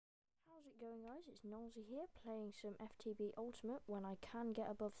going, guys? It's Nolsy here playing some FTB Ultimate when I can get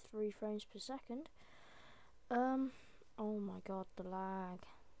above 3 frames per second. Oh my god, the lag.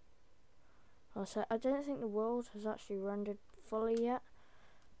 Also, I don't think the world has actually rendered fully yet,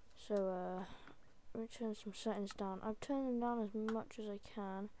 so let me turn some settings down. I've turned them down as much as I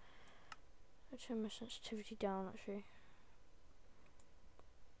can. I turn my sensitivity down actually.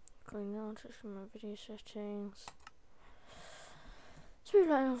 Going down to some of my video settings. Speed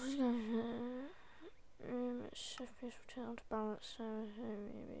light FPS will turn on to balance.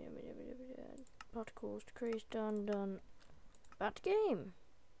 Particles decrease. Done. Bad game.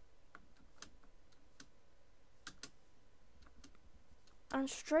 And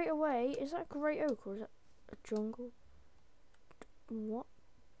straight away, is that Great Oak or is that a jungle? What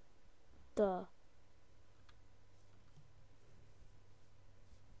the?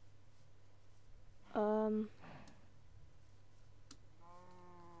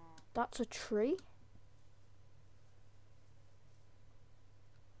 That's a tree?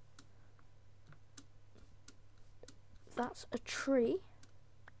 That's a tree?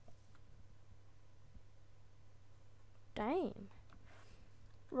 Damn.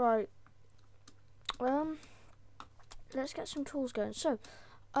 Right. Let's get some tools going. So,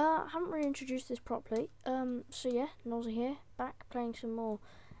 I haven't really introduced this properly. So yeah, Nolsy here, back playing some more.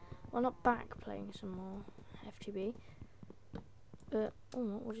 Well, not back playing some more FTB. But,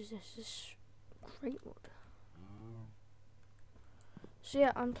 oh, what is this? This great wood. So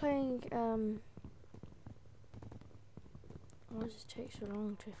yeah, I'm playing, why does it take so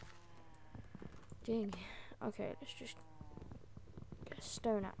long to dig? Okay, let's just get a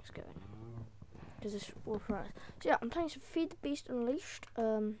stone axe going. Because this will price. So yeah, I'm playing some Feed the Beast Unleashed.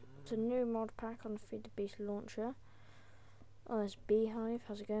 It's a new mod pack on the Feed the Beast launcher. Oh, there's Beehive.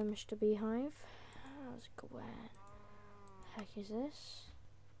 How's it going, Mr. Beehive? How's it going? Heck is this?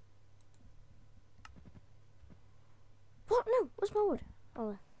 What? No, where's my wood?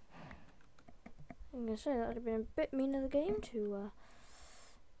 Oh, I'm gonna say that would have been a bit mean of the game to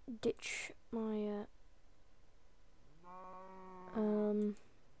ditch my I'm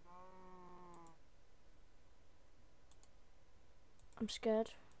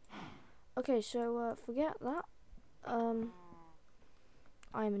scared. Okay, so forget that. I'm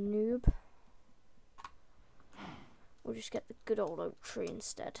a noob. We'll just get the good old oak tree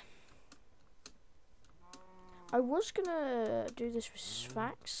instead. I was gonna do this with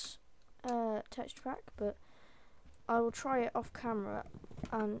Sphax texture pack, but I will try it off camera,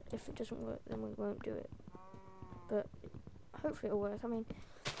 and if it doesn't work, then we won't do it. But hopefully it'll work. I mean,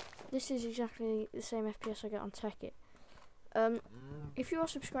 this is exactly the same FPS I get on Tekkit. If you are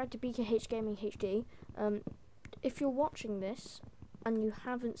subscribed to BKH Gaming HD, if you're watching this and you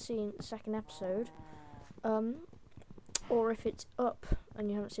haven't seen the second episode, or if it's up and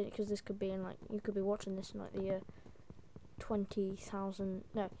you haven't seen it, because this could be in like, you could be watching this in like the year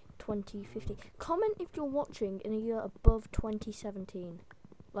 2050. Comment if you're watching in a year above 2017,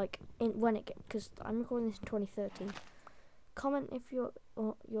 like when it gets, because I'm recording this in 2013. Comment if you're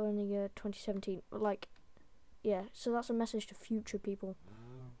in the year 2017, like, yeah. So that's a message to future people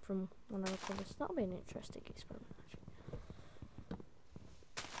from when I record this. That'll be an interesting experiment, actually.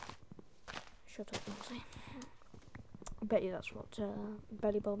 Shut up, Nolsy. I bet you that's what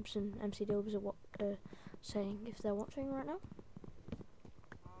Belly Bobs and MC Dilbs are saying if they're watching right now.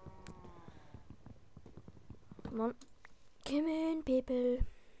 Come on. Come in, people.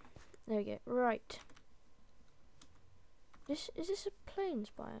 There we go. Right. Is this a plains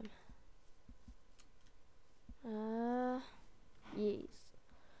biome? Yes.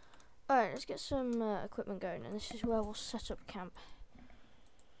 Alright, let's get some equipment going, and this is where we'll set up camp.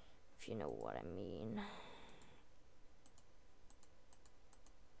 If you know what I mean.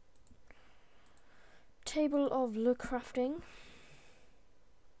 Table of Le Crafting.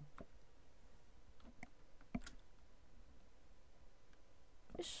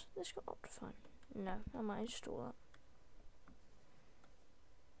 This got Optifine. No, I might install that.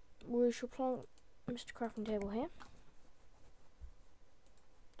 We shall plonk Mr. Crafting Table here.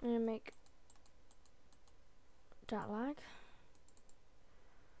 I'm gonna make that lag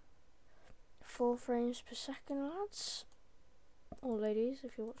 4 frames per second, lads. Or ladies,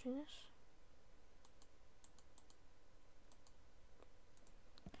 if you're watching this.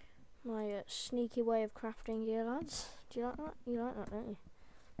 My sneaky way of crafting here, lads. Do you like that? You like that, don't you?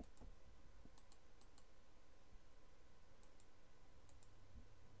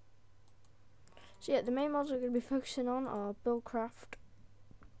 So yeah, the main mods we're going to be focusing on are Buildcraft.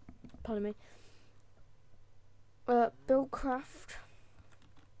 Pardon me. Buildcraft,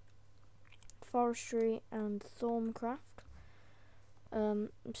 Forestry, and Thorncraft. I'm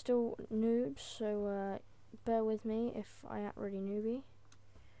still noob, so bear with me if I act really newbie.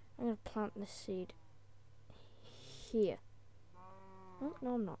 I'm going to plant this seed here. Oh,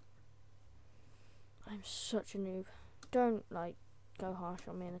 no, I'm not. I'm such a noob. Don't, like, go harsh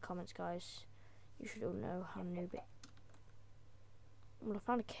on me in the comments, guys. You should all know how noob it. Well, I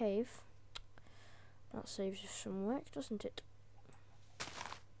found a cave. That saves us some work, doesn't it?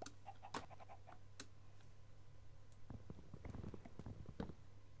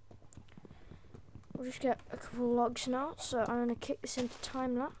 We'll just get a couple of logs now, so I'm going to kick this into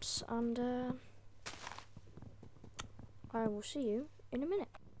time lapse, and I will see you in a minute.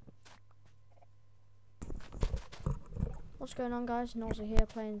 What's going on, guys? Nozza here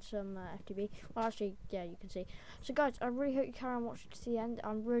playing some FTB. Well, actually, yeah, you can see. So, guys, I really hope you carry on watching to the end.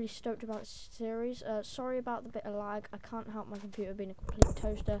 I'm really stoked about this series. Sorry about the bit of lag. I can't help my computer being a complete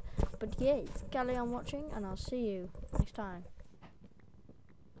toaster. But yeah, carry on watching, and I'll see you next time.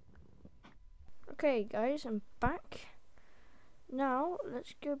 Okay, guys, I'm back. Now,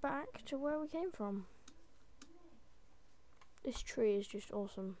 let's go back to where we came from. This tree is just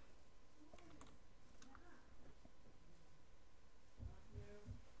awesome.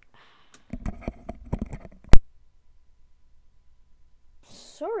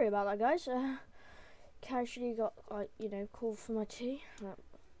 Sorry about that, guys. Casually got, like, you know, called for my tea.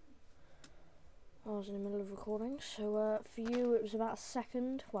 I was in the middle of recording, so for you it was about a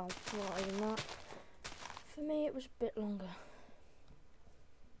second. Well, not even that. For me it was a bit longer.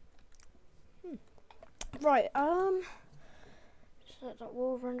 Right, just let that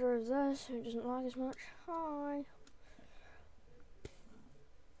wall render over there so it doesn't lag as much. Hi.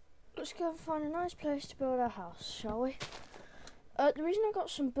 Let's go and find a nice place to build our house, shall we? The reason I got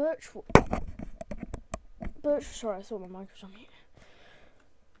some birchwood. Sorry, I thought my mic was on mute.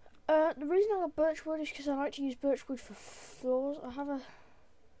 The reason I got birchwood is because I like to use birchwood for floors. I have a.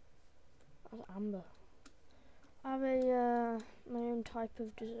 That's amber. I have a my own type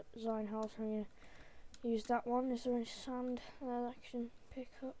of design house. I'm gonna use that one. Is there any sand there that I can pick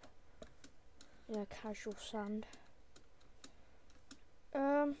up? Yeah, casual sand.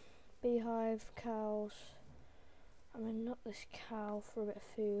 Beehive, cows. I'm gonna nut this cow for a bit of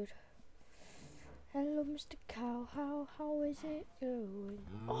food. Hello, Mr. Cow. How is it going?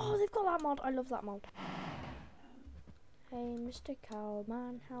 Oh, they've got that mod. I love that mod. Hey, Mr.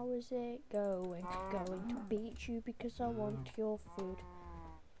 Cowman, how is it going? Going to beat you because I want your food.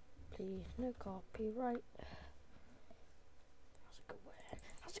 Please, no copyright.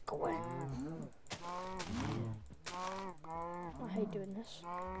 How's it going? I hate doing this.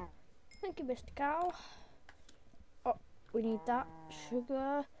 Thank you, Mr. Cow. Oh, we need that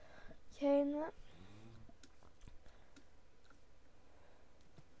sugar cane there.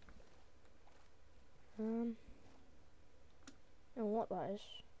 I don't know what that is.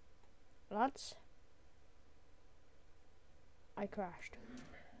 Lads, I crashed.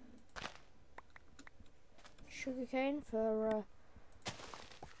 Sugarcane for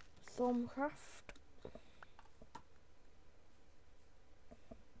Thorncraft.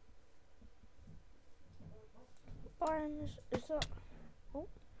 Buying is that? Oh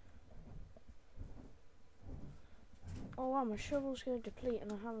wow, my shovel's gonna deplete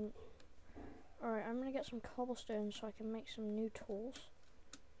and I haven't. Alright, I'm gonna get some cobblestone so I can make some new tools.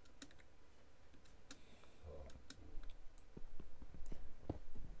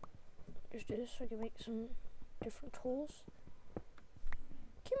 Just do this so I can make some different tools.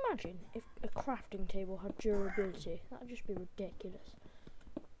 Can you imagine if a crafting table had durability? That'd just be ridiculous.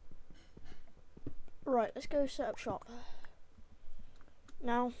 Right, let's go set up shop.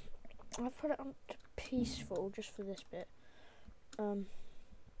 Now, I've put it on to peaceful just for this bit.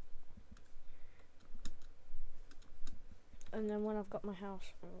 And then when I've got my house,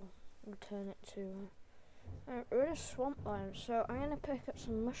 I'll return it to. We're in a swamp biome, so I'm gonna pick up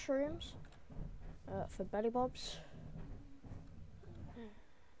some mushrooms for belly bobs.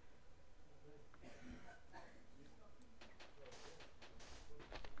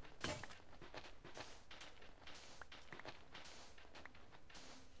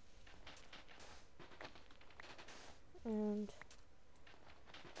 And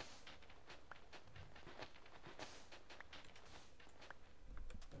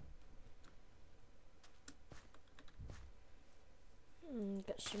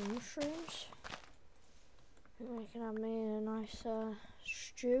get some mushrooms. I can have me a nice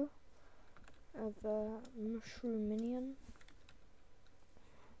stew of mushroom minion.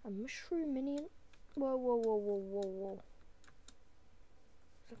 A mushroom minion? Whoa.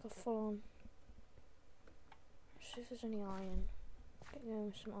 It's like a full on. See if there's any iron. Get going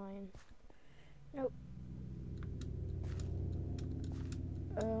with some iron. Nope.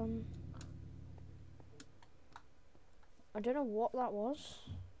 I don't know what that was.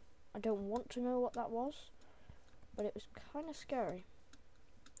 I don't want to know what that was, but it was kind of scary.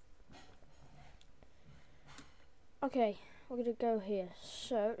 Okay, we're gonna go here.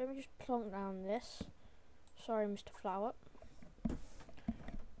 So let me just plonk down this. Sorry, Mr. Flower.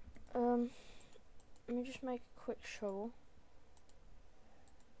 Let me just make a quick shovel,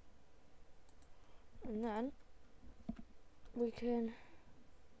 and then we can.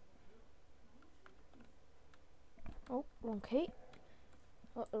 Oh, wrong key.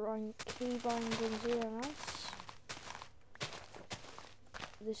 Got the wrong key bindings here, nice.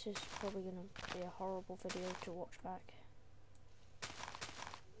 This is probably going to be a horrible video to watch back.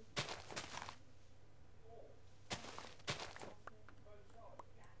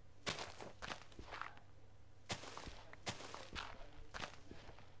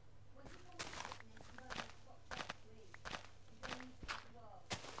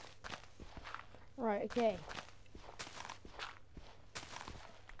 Right, okay.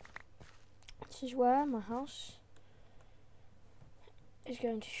 This is where my house is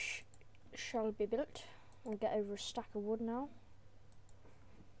going to shall be built. We'll get over a stack of wood now,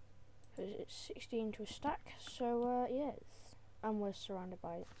 because it's 16 to a stack. So yes, and we're surrounded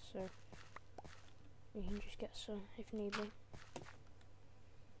by it, so we can just get some if need be.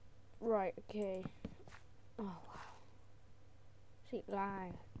 Right, okay. Oh wow. See,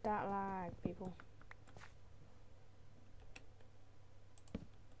 lag, that lag, people.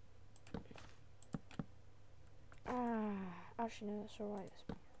 Actually no, that's alright.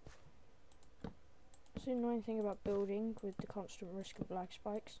 That's the annoying thing about building with the constant risk of lag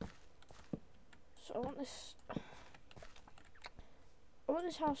spikes. So I want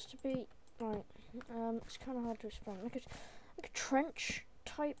this house to be like it's kind of hard to explain. Like a trench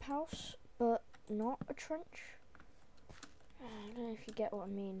type house, but not a trench. I don't know if you get what I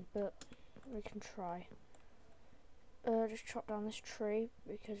mean, but we can try. Just chop down this tree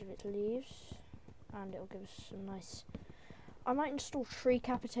because of its leaves, and it'll give us some nice. I might install tree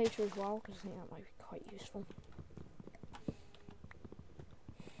capitator as well, because I think that might be quite useful.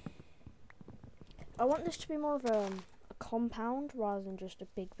 I want this to be more of a compound rather than just a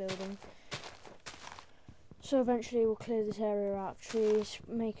big building. So eventually we'll clear this area out of trees,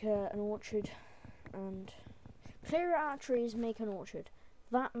 make an orchard, and clear it out of trees, make an orchard.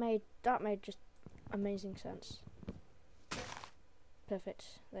 That made just amazing sense.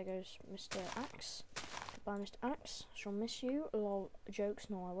 Perfect. There goes Mr. Axe. Goodbye, Mr. Axe. Shall miss you. Lol. Jokes.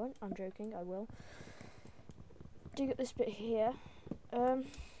 No, I won't. I'm joking. I will. Dig up this bit here. It's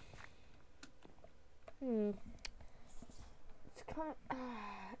kind of.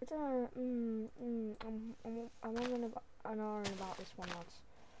 I don't know. I'm on an hour and about this one, lads.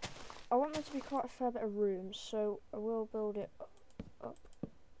 I want there to be quite a fair bit of room, so I will build it up.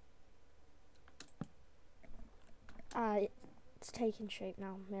 It's taking shape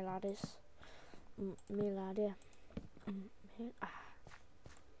now, me laddies. Me laddie.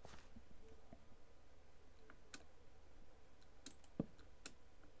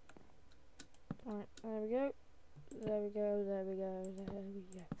 Alright, there we go. There we go, there we go, there we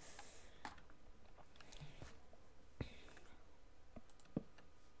go.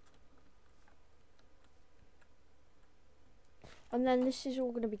 And then this is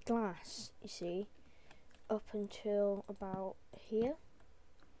all going to be glass, you see, up until about here.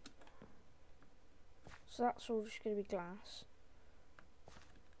 So that's all just going to be glass.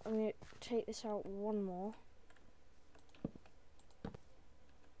 I'm going to take this out one more.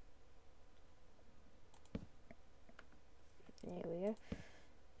 There we go.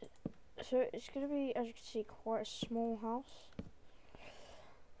 So it's going to be, as you can see, quite a small house.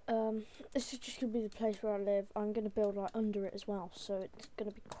 This is just going to be the place where I live. I'm going to build like under it as well, so it's going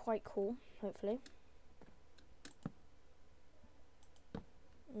to be quite cool, hopefully.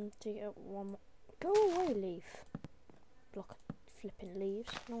 And dig up one more. Go away, leaf. Block of flipping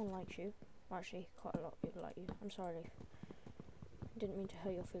leaves. No one likes you. Well, actually, quite a lot of people like you. I'm sorry, leaf. Didn't mean to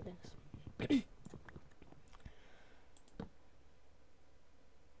hurt your feelings.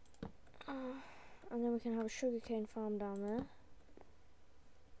 And then we can have a sugarcane farm down there.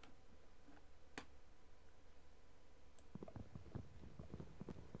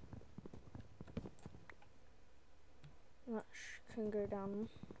 That can go down.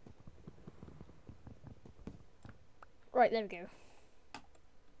 Right, there we go.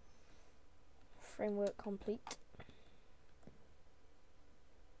 Framework complete.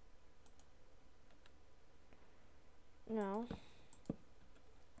 Now,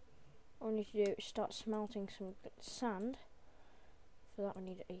 all we need to do is start smelting some sand. For that we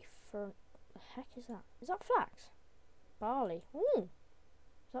need a furnace. The heck is that? Is that flax? Barley. Ooh.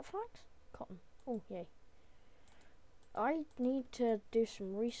 Is that flax? Cotton. Oh, yay. I need to do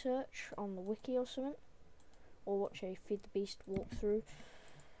some research on the wiki or something, or watch a Feed the Beast walkthrough.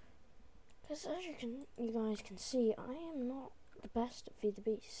 Because as you guys can see, I am not the best at Feed the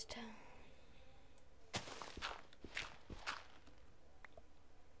Beast.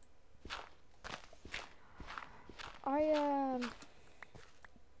 I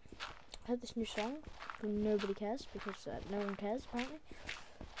heard this new song from Nobody Cares, because no one cares apparently.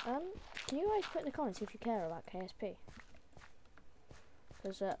 Can you guys put in the comments if you care about KSP?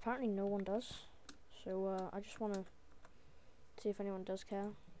 Because apparently no one does. So I just want to see if anyone does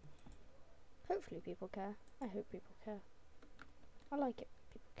care. Hopefully people care. I hope people care. I like it.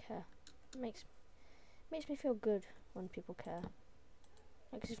 People care. It makes me feel good when people care.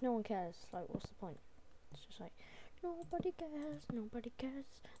 Because if no one cares, like, what's the point? It's just like, nobody cares, nobody cares.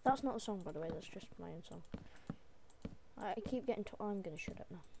 That's not a song, by the way. That's just my own song. I keep getting to. I'm gonna shut up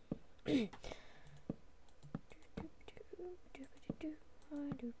now.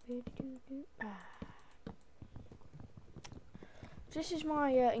 This is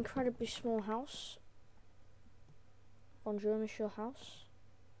my incredibly small house. Bonjour, monsieur house.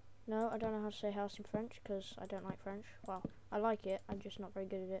 No, I don't know how to say house in French because I don't like French. Well, I like it, I'm just not very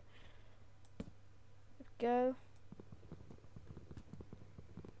good at it. Go.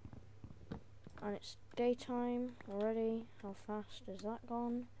 And it's daytime already. How fast is that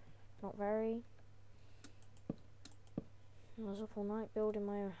gone? Not very. I was up all night building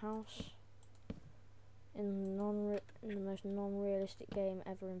my own house in the most non-realistic game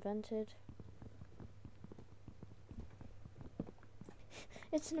ever invented.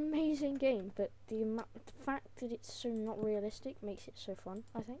 It's an amazing game, but the fact that it's so not realistic makes it so fun,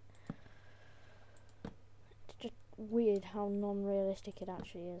 I think. It's just weird how non-realistic it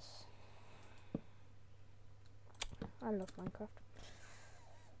actually is. I love Minecraft.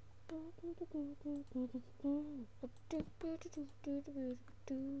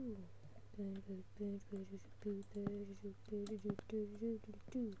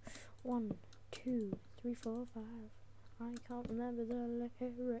 One, two, three, four, five. I can't remember the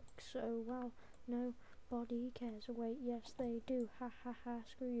lyrics so well. Nobody cares. Oh, wait, yes they do. Ha ha ha,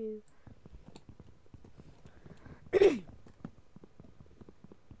 screw you.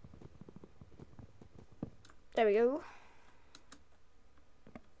 There we go.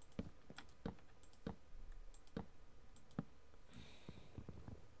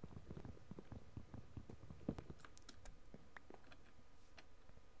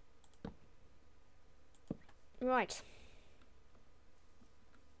 Right.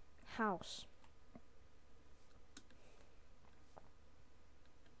 House.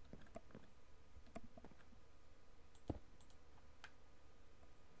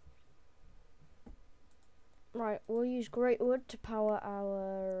 Right, we'll use great wood to power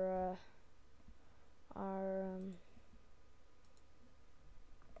our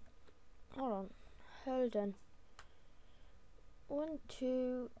hold on. 1,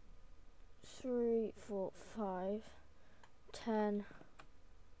 2, 3, 4, 5, 10,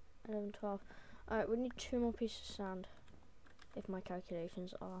 11, 12. Alright, we need 2 more pieces of sand, if my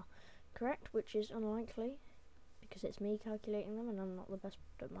calculations are correct, which is unlikely, because it's me calculating them and I'm not the best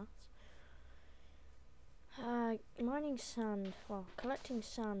at maths. Mining sand, well, collecting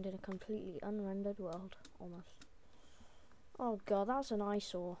sand in a completely unrendered world, almost. Oh god, that's an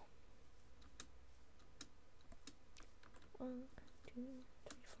eyesore. 1, 2,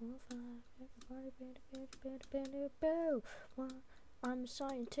 3, 4, 5. Everybody, I'm a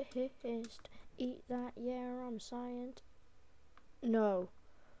scientist. Eat that, yeah, I'm a scientist. No.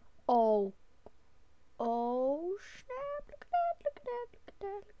 Oh. Oh, snap. Look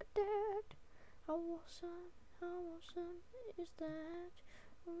at that. How awesome is that?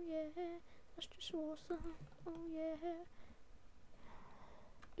 Oh yeah, that's just awesome. Oh yeah.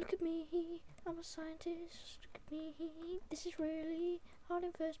 Look at me, I'm a scientist. Look at me, this is really hard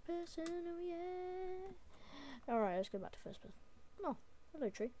in first person. Oh yeah. Alright, let's go back to first person. Oh, hello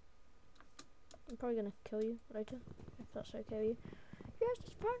tree. I'm probably gonna kill you later, if that's okay with you. Yes,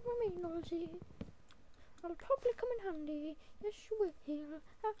 it's fine with me, Nosy. I'll probably come in handy. Yes, you will.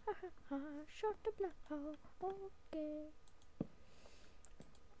 Ha ha ha ha. Shut up now. Okay.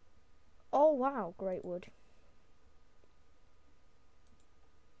 Oh wow, great wood.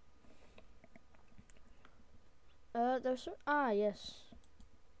 There's yes.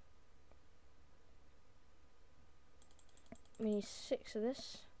 We need 6 of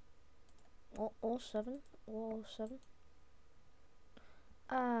this. Or 7. Or 7.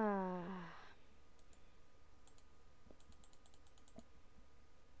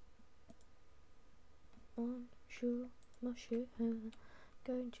 Bonjour, monsieur.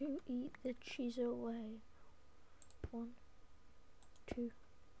 going to eat the cheese away. 1, 2,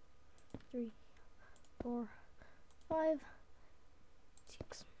 3, 4, 5,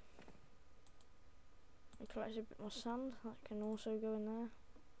 6. I collected a bit more sand, that can also go in there.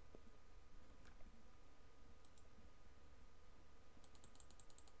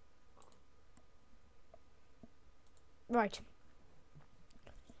 Right.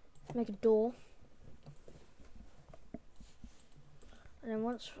 Make a door. And then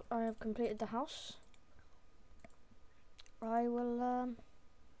once I have completed the house, I will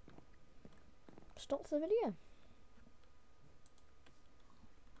stop the video.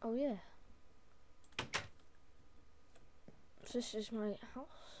 Oh yeah. So this is my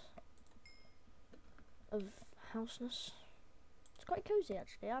house of houseness. It's quite cozy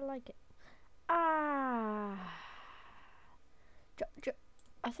actually, I like it.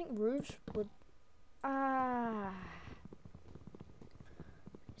 I think roofs would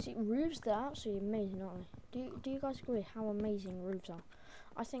see, roofs, they're absolutely amazing, aren't they? Do you guys agree how amazing roofs are?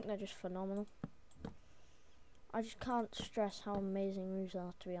 I think they're just phenomenal. I just can't stress how amazing roofs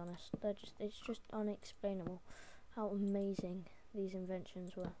are, to be honest. It's just unexplainable how amazing these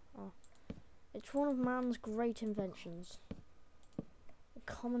inventions were. Oh. It's one of man's great inventions. A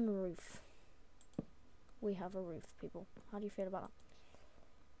common roof. We have a roof, people. How do you feel about that?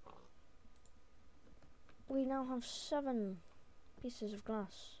 We now have 7 pieces of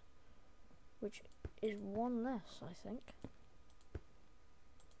glass, which is 1 less, I think.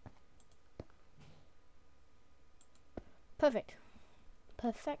 Perfect.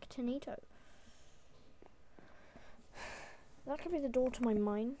 Perfectinito. That could be the door to my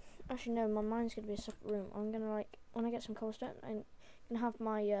mine. Actually, no, my mine's going to be a separate room. I'm going to, like, when I get some cobblestone, I'm going to have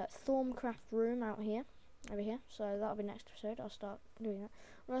my Thorncraft room out here, over here. So that'll be next episode. I'll start doing that.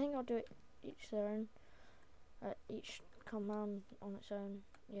 Well, I think I'll do it each their own. Each command on its own.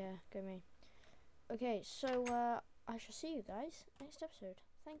 Yeah, go me. Okay, so I shall see you guys next episode.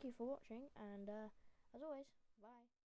 Thank you for watching, and as always, bye.